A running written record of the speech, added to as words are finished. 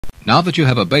Now that you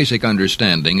have a basic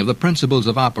understanding of the principles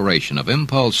of operation of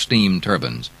impulse steam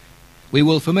turbines, we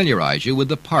will familiarize you with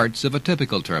the parts of a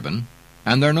typical turbine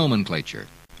and their nomenclature.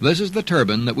 This is the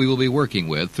turbine that we will be working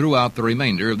with throughout the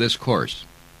remainder of this course.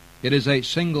 It is a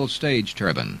single-stage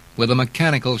turbine with a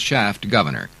mechanical shaft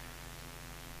governor.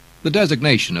 The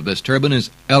designation of this turbine is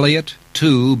Elliott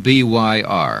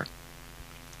 2BYR.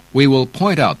 We will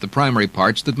point out the primary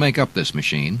parts that make up this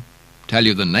machine, tell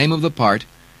you the name of the part,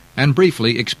 and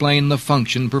briefly explain the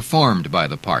function performed by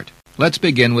the part. Let's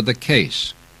begin with the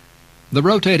case. The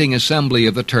rotating assembly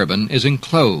of the turbine is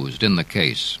enclosed in the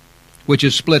case, which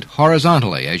is split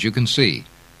horizontally, as you can see.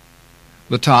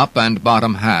 The top and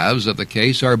bottom halves of the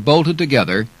case are bolted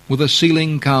together with a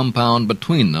sealing compound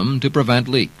between them to prevent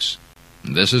leaks.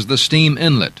 This is the steam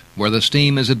inlet, where the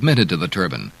steam is admitted to the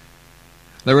turbine.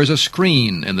 There is a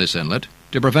screen in this inlet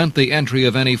to prevent the entry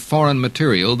of any foreign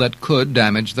material that could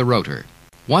damage the rotor.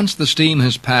 Once the steam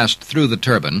has passed through the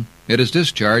turbine, it is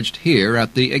discharged here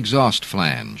at the exhaust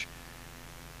flange.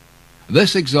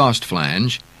 This exhaust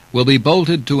flange will be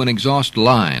bolted to an exhaust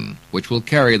line, which will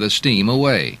carry the steam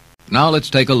away. Now let's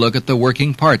take a look at the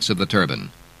working parts of the turbine.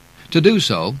 To do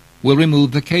so, we'll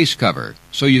remove the case cover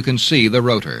so you can see the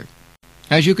rotor.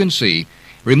 As you can see,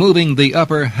 removing the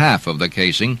upper half of the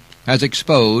casing has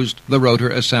exposed the rotor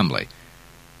assembly.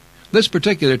 This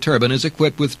particular turbine is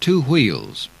equipped with 2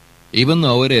 wheels, even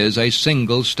though it is a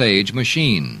single-stage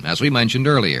machine, as we mentioned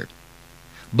earlier.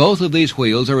 Both of these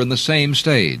wheels are in the same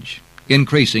stage,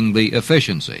 increasing the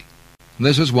efficiency.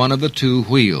 This is one of the 2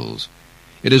 wheels.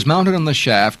 It is mounted on the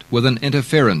shaft with an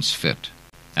interference fit,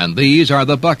 and these are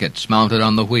the buckets mounted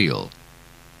on the wheel.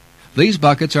 These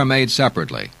buckets are made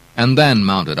separately and then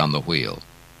mounted on the wheel.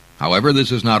 However,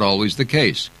 this is not always the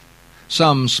case.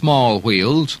 Some small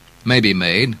wheels may be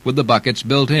made with the buckets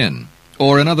built in,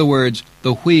 or in other words,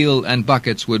 the wheel and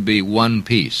buckets would be one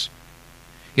piece.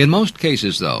 In most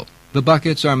cases, though, the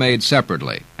buckets are made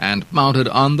separately and mounted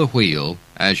on the wheel,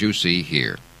 as you see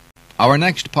here. Our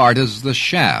next part is the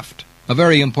shaft, a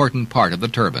very important part of the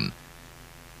turbine.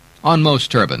 On most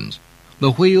turbines,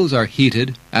 the wheels are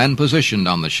heated and positioned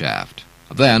on the shaft,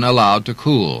 then allowed to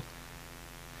cool.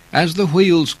 As the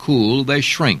wheels cool, they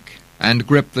shrink and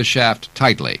grip the shaft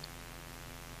tightly.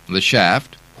 The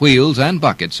shaft, wheels, and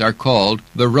buckets are called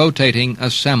the rotating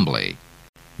assembly.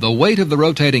 The weight of the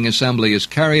rotating assembly is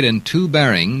carried in 2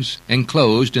 bearings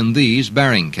enclosed in these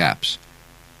bearing caps.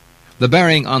 The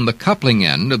bearing on the coupling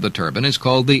end of the turbine is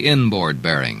called the inboard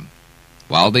bearing,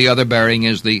 while the other bearing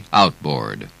is the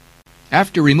outboard.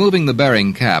 After removing the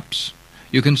bearing caps,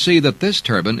 you can see that this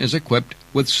turbine is equipped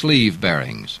with sleeve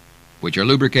bearings, which are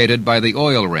lubricated by the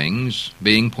oil rings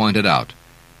being pointed out.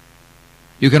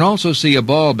 You can also see a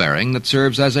ball bearing that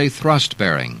serves as a thrust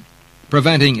bearing,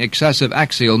 preventing excessive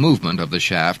axial movement of the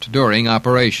shaft during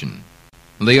operation.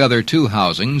 The other 2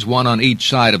 housings, one on each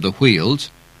side of the wheels,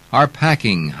 are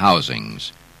packing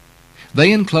housings.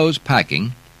 They enclose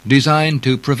packing designed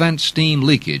to prevent steam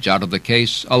leakage out of the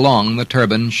case along the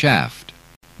turbine shaft.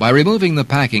 By removing the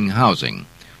packing housing,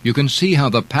 you can see how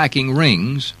the packing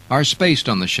rings are spaced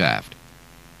on the shaft.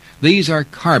 These are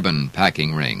carbon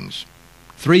packing rings,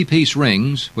 3-piece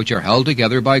rings which are held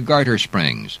together by garter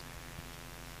springs.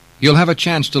 You'll have a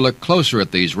chance to look closer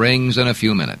at these rings in a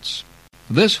few minutes.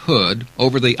 This hood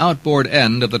over the outboard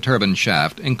end of the turbine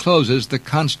shaft encloses the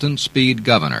constant speed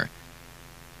governor.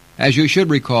 As you should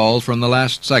recall from the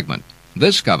last segment,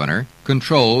 this governor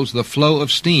controls the flow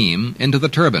of steam into the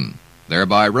turbine,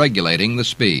 thereby regulating the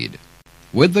speed.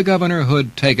 With the governor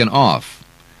hood taken off,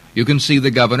 you can see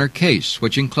the governor case,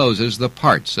 which encloses the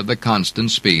parts of the constant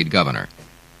speed governor.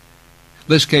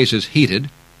 This case is heated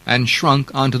and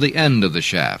shrunk onto the end of the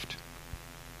shaft.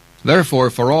 Therefore,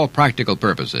 for all practical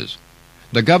purposes,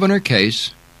 the governor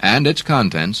case and its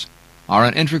contents are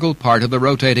an integral part of the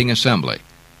rotating assembly.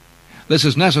 This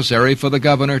is necessary for the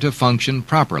governor to function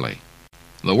properly.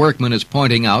 The workman is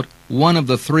pointing out one of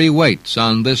the 3 weights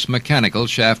on this mechanical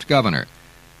shaft governor.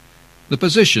 The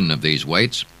position of these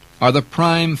weights are the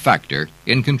prime factor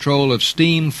in control of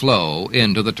steam flow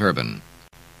into the turbine.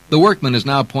 The workman is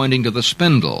now pointing to the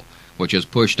spindle, which is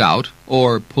pushed out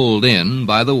or pulled in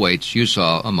by the weights you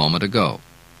saw a moment ago.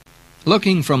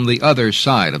 Looking from the other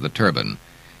side of the turbine,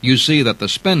 you see that the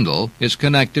spindle is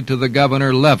connected to the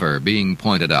governor lever being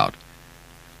pointed out.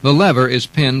 The lever is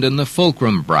pinned in the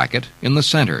fulcrum bracket in the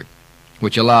center,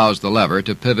 which allows the lever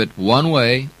to pivot one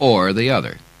way or the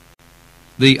other.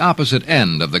 The opposite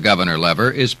end of the governor lever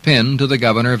is pinned to the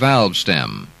governor valve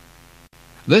stem.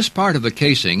 This part of the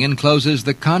casing encloses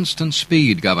the constant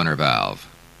speed governor valve.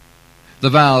 The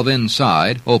valve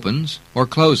inside opens or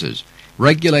closes,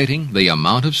 regulating the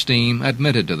amount of steam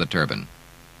admitted to the turbine.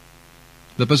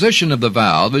 The position of the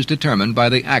valve is determined by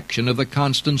the action of the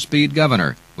constant speed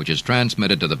governor, which is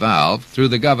transmitted to the valve through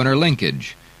the governor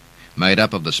linkage, made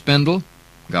up of the spindle,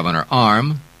 governor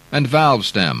arm, and valve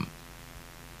stem.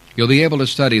 You'll be able to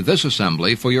study this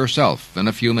assembly for yourself in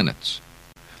a few minutes.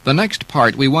 The next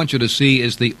part we want you to see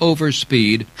is the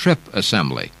overspeed trip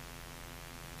assembly.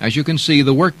 As you can see,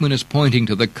 the workman is pointing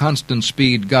to the constant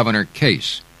speed governor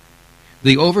case.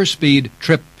 The overspeed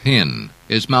trip pin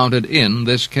is mounted in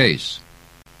this case.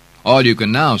 All you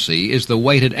can now see is the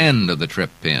weighted end of the trip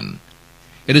pin.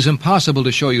 It is impossible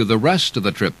to show you the rest of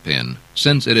the trip pin,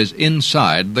 since it is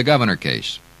inside the governor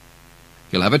case.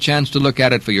 You'll have a chance to look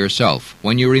at it for yourself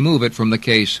when you remove it from the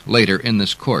case later in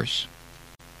this course.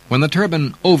 When the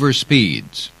turbine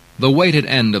overspeeds, the weighted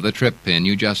end of the trip pin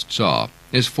you just saw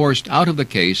is forced out of the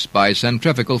case by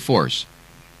centrifugal force.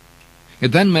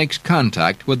 It then makes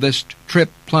contact with this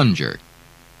trip plunger,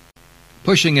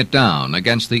 pushing it down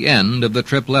against the end of the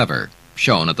trip lever,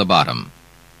 shown at the bottom.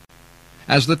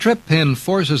 As the trip pin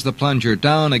forces the plunger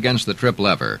down against the trip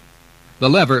lever, the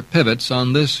lever pivots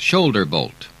on this shoulder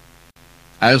bolt.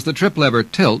 As the trip lever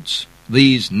tilts,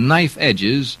 these knife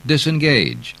edges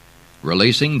disengage,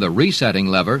 releasing the resetting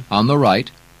lever on the right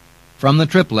from the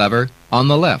trip lever on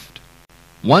the left.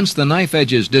 Once the knife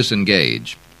edges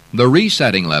disengage, the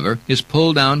resetting lever is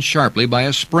pulled down sharply by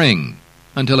a spring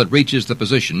until it reaches the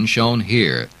position shown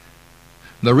here.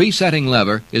 The resetting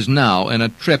lever is now in a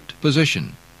tripped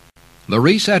position. The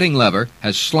resetting lever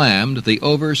has slammed the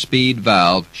overspeed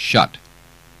valve shut.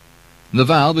 The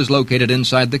valve is located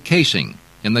inside the casing,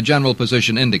 in the general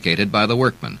position indicated by the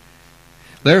workman.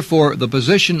 Therefore, the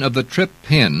position of the trip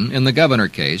pin in the governor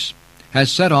case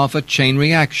has set off a chain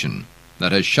reaction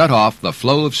that has shut off the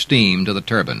flow of steam to the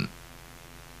turbine.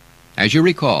 As you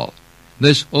recall,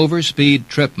 this overspeed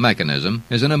trip mechanism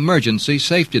is an emergency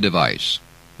safety device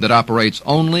that operates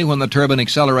only when the turbine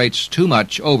accelerates too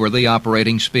much over the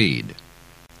operating speed.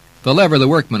 The lever the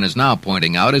workman is now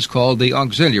pointing out is called the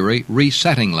auxiliary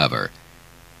resetting lever.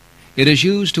 It is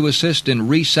used to assist in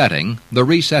resetting the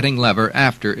resetting lever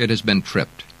after it has been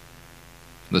tripped.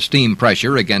 The steam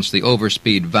pressure against the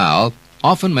overspeed valve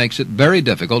often makes it very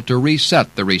difficult to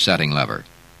reset the resetting lever.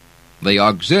 The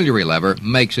auxiliary lever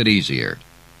makes it easier,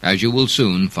 as you will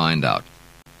soon find out.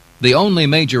 The only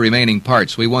major remaining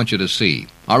parts we want you to see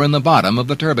are in the bottom of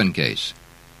the turbine case.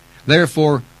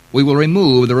 Therefore, we will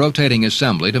remove the rotating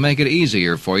assembly to make it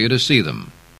easier for you to see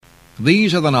them.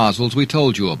 These are the nozzles we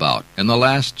told you about in the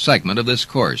last segment of this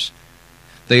course.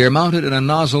 They are mounted in a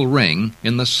nozzle ring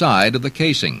in the side of the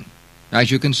casing,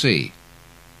 as you can see.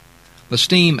 The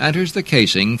steam enters the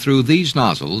casing through these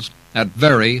nozzles at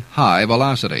very high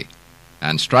velocity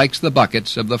and strikes the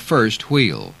buckets of the first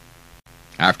wheel.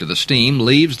 After the steam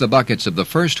leaves the buckets of the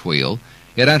first wheel,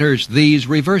 it enters these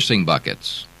reversing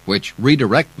buckets, which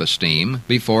redirect the steam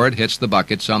before it hits the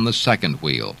buckets on the second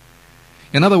wheel.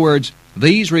 In other words,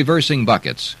 these reversing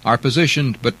buckets are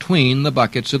positioned between the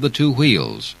buckets of the two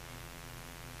wheels.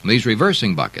 These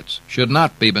reversing buckets should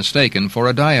not be mistaken for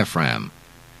a diaphragm.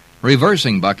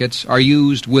 Reversing buckets are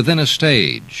used within a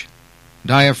stage.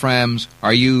 Diaphragms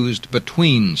are used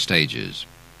between stages.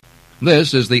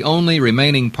 This is the only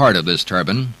remaining part of this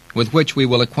turbine with which we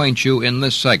will acquaint you in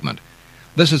this segment.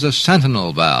 This is a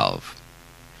Sentinel valve.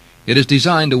 It is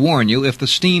designed to warn you if the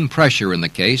steam pressure in the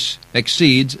case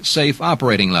exceeds safe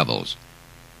operating levels.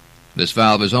 This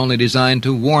valve is only designed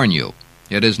to warn you.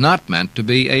 It is not meant to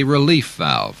be a relief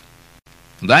valve.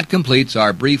 That completes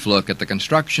our brief look at the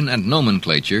construction and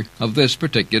nomenclature of this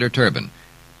particular turbine.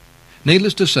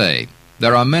 Needless to say,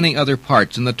 there are many other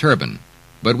parts in the turbine,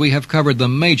 but we have covered the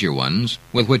major ones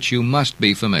with which you must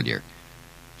be familiar.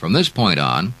 From this point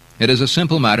on, it is a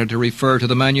simple matter to refer to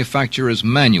the manufacturer's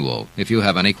manual if you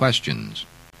have any questions.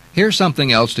 Here's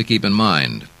something else to keep in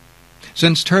mind.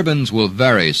 Since turbines will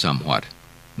vary somewhat,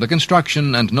 the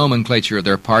construction and nomenclature of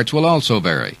their parts will also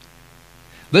vary.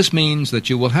 This means that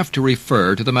you will have to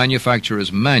refer to the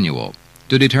manufacturer's manual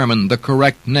to determine the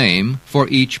correct name for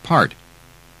each part.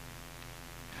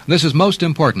 This is most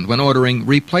important when ordering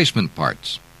replacement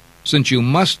parts, since you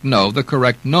must know the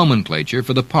correct nomenclature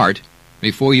for the part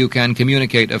before you can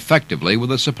communicate effectively with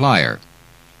the supplier.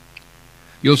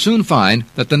 You'll soon find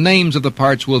that the names of the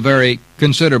parts will vary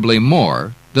considerably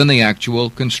more than the actual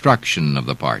construction of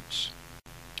the parts.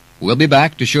 We'll be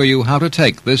back to show you how to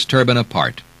take this turbine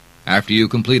apart after you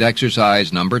complete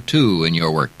exercise number 2 in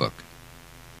your workbook.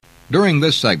 During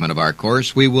this segment of our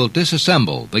course, we will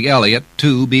disassemble the Elliott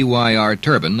 2BYR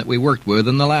turbine that we worked with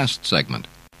in the last segment.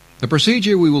 The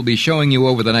procedure we will be showing you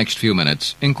over the next few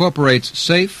minutes incorporates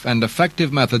safe and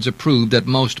effective methods approved at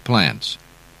most plants.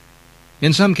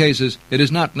 In some cases, it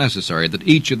is not necessary that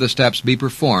each of the steps be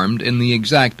performed in the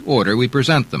exact order we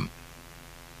present them.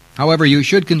 However, you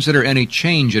should consider any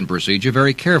change in procedure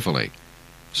very carefully,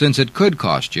 since it could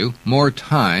cost you more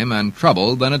time and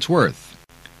trouble than it's worth.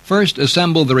 First,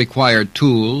 assemble the required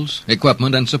tools,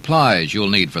 equipment, and supplies you'll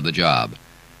need for the job.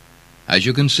 As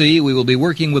you can see, we will be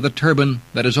working with a turbine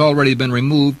that has already been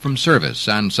removed from service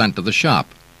and sent to the shop.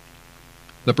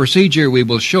 The procedure we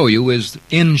will show you is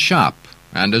in-shop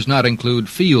and does not include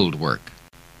field work.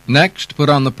 Next, put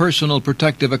on the personal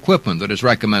protective equipment that is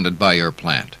recommended by your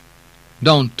plant.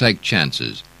 Don't take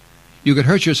chances. You could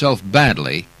hurt yourself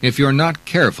badly if you're not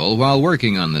careful while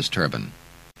working on this turbine.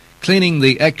 Cleaning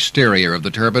the exterior of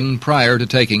the turbine prior to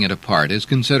taking it apart is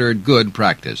considered good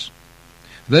practice.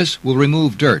 This will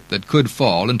remove dirt that could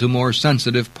fall into more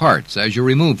sensitive parts as you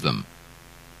remove them.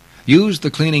 Use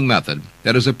the cleaning method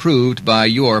that is approved by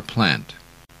your plant.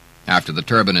 After the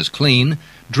turbine is clean,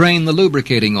 drain the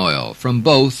lubricating oil from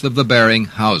both of the bearing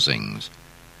housings.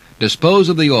 Dispose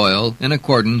of the oil in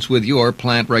accordance with your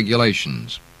plant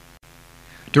regulations.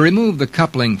 To remove the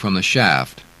coupling from the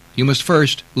shaft, you must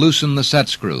first loosen the set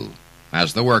screw,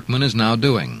 as the workman is now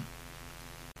doing.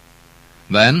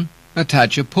 Then,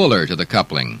 attach a puller to the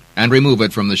coupling and remove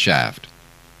it from the shaft.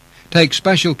 Take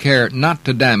special care not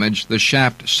to damage the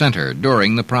shaft center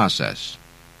during the process.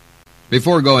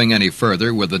 Before going any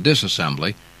further with the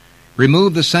disassembly,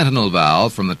 remove the Sentinel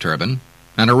valve from the turbine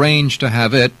and arrange to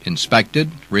have it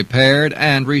inspected, repaired,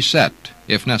 and reset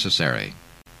if necessary.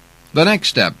 The next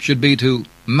step should be to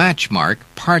match mark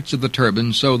parts of the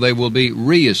turbine so they will be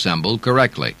reassembled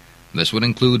correctly. This would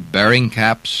include bearing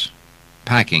caps,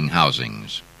 packing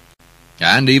housings,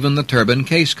 and even the turbine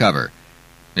case cover.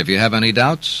 If you have any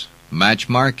doubts, match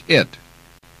mark it.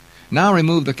 Now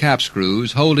remove the cap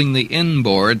screws holding the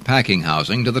inboard packing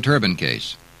housing to the turbine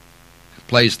case.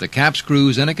 Place the cap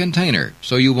screws in a container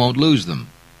so you won't lose them.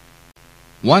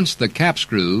 Once the cap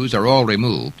screws are all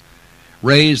removed,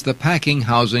 raise the packing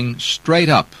housing straight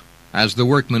up, as the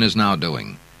workman is now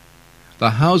doing.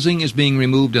 The housing is being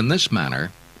removed in this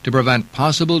manner to prevent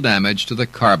possible damage to the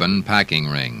carbon packing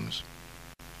rings.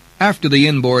 After the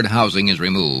inboard housing is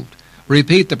removed,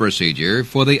 repeat the procedure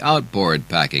for the outboard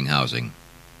packing housing.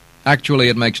 Actually,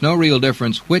 it makes no real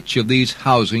difference which of these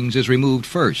housings is removed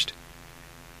first.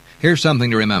 Here's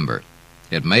something to remember.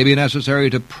 It may be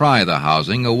necessary to pry the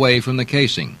housing away from the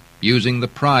casing, using the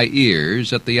pry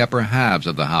ears at the upper halves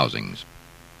of the housings.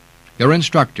 Your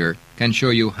instructor can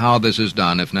show you how this is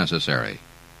done if necessary.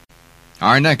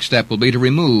 Our next step will be to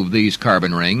remove these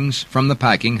carbon rings from the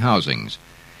packing housings.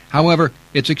 However,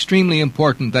 it's extremely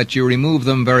important that you remove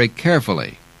them very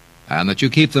carefully, and that you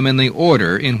keep them in the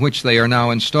order in which they are now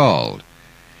installed.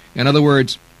 In other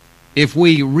words, if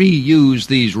we reuse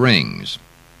these rings,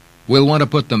 we'll want to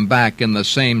put them back in the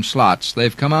same slots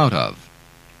they've come out of.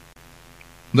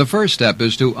 The first step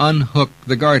is to unhook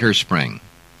the garter spring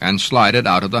and slide it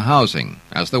out of the housing,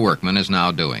 as the workman is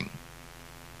now doing.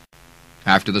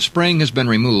 After the spring has been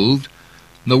removed,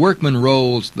 the workman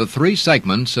rolls the 3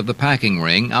 segments of the packing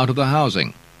ring out of the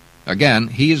housing. Again,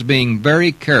 he is being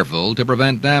very careful to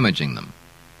prevent damaging them.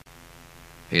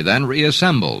 He then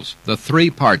reassembles the 3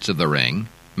 parts of the ring,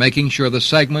 making sure the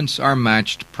segments are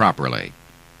matched properly.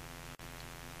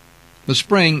 The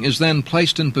spring is then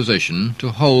placed in position to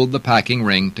hold the packing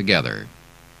ring together.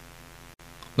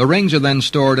 The rings are then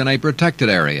stored in a protected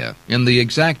area in the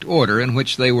exact order in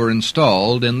which they were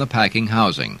installed in the packing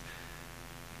housing.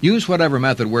 Use whatever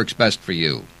method works best for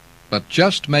you, but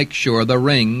just make sure the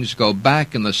rings go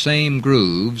back in the same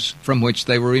grooves from which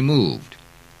they were removed,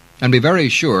 and be very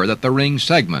sure that the ring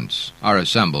segments are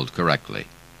assembled correctly.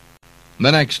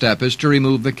 The next step is to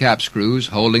remove the cap screws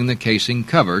holding the casing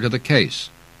cover to the case.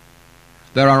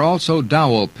 There are also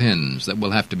dowel pins that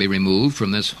will have to be removed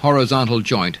from this horizontal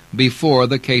joint before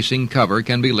the casing cover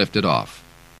can be lifted off.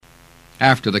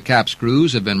 After the cap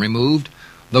screws have been removed,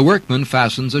 the workman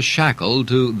fastens a shackle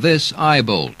to this eye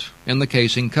bolt in the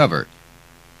casing cover.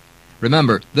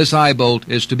 Remember, this eye bolt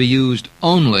is to be used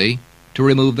only to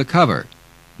remove the cover,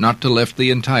 not to lift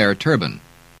the entire turbine.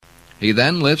 He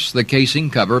then lifts the casing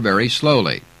cover very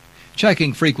slowly,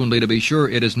 checking frequently to be sure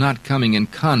it is not coming in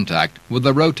contact with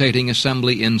the rotating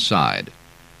assembly inside.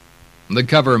 The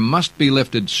cover must be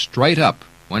lifted straight up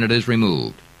when it is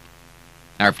removed.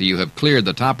 After you have cleared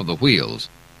the top of the wheels,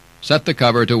 set the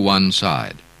cover to one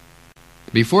side.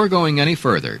 Before going any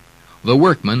further, the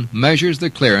workman measures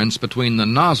the clearance between the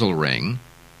nozzle ring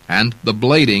and the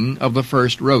blading of the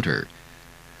first rotor.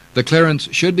 The clearance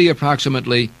should be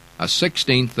approximately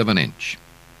 1/16 of an inch.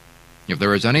 If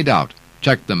there is any doubt,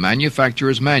 check the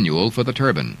manufacturer's manual for the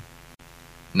turbine.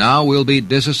 Now we'll be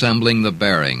disassembling the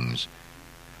bearings.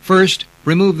 First,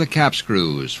 remove the cap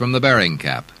screws from the bearing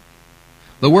cap.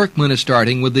 The workman is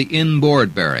starting with the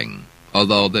inboard bearing,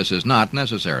 although this is not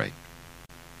necessary.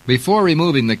 Before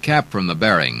removing the cap from the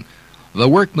bearing, the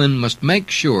workman must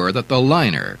make sure that the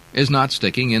liner is not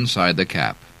sticking inside the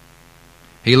cap.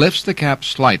 He lifts the cap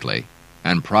slightly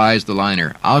and pries the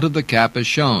liner out of the cap as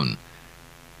shown.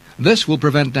 This will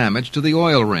prevent damage to the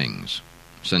oil rings,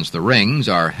 since the rings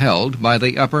are held by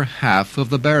the upper half of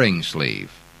the bearing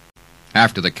sleeve.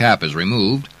 After the cap is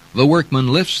removed, the workman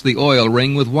lifts the oil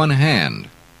ring with one hand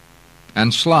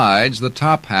and slides the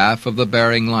top half of the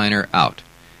bearing liner out.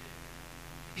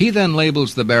 He then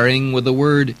labels the bearing with the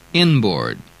word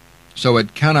inboard, so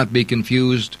it cannot be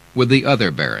confused with the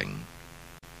other bearing.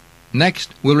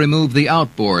 Next, we'll remove the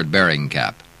outboard bearing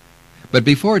cap. But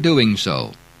before doing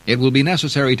so, it will be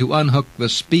necessary to unhook the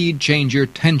speed changer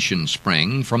tension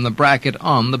spring from the bracket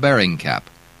on the bearing cap.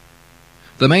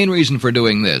 The main reason for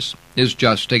doing this is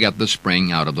just to get the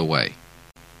spring out of the way.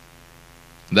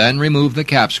 Then remove the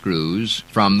cap screws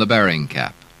from the bearing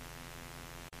cap.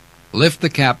 Lift the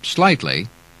cap slightly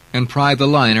and pry the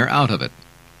liner out of it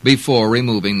before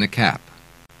removing the cap.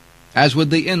 As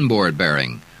with the inboard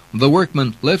bearing, the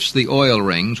workman lifts the oil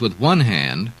rings with one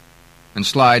hand and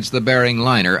slides the bearing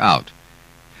liner out.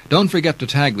 Don't forget to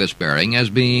tag this bearing as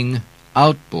being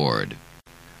outboard.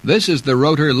 This is the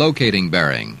rotor locating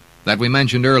bearing that we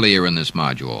mentioned earlier in this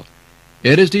module.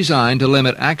 It is designed to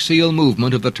limit axial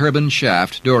movement of the turbine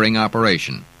shaft during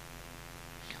operation.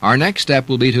 Our next step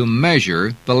will be to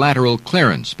measure the lateral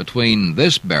clearance between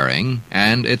this bearing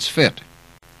and its fit.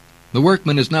 The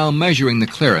workman is now measuring the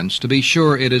clearance to be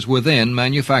sure it is within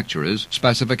manufacturer's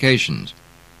specifications.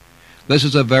 This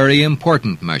is a very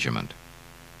important measurement.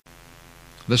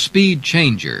 The speed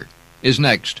changer is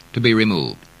next to be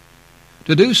removed.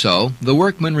 To do so, the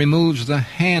workman removes the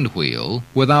hand wheel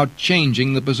without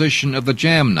changing the position of the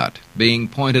jam nut being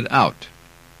pointed out.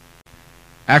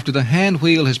 After the hand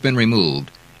wheel has been removed,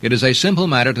 it is a simple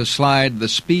matter to slide the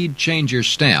speed changer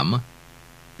stem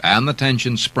and the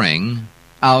tension spring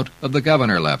out of the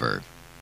governor lever.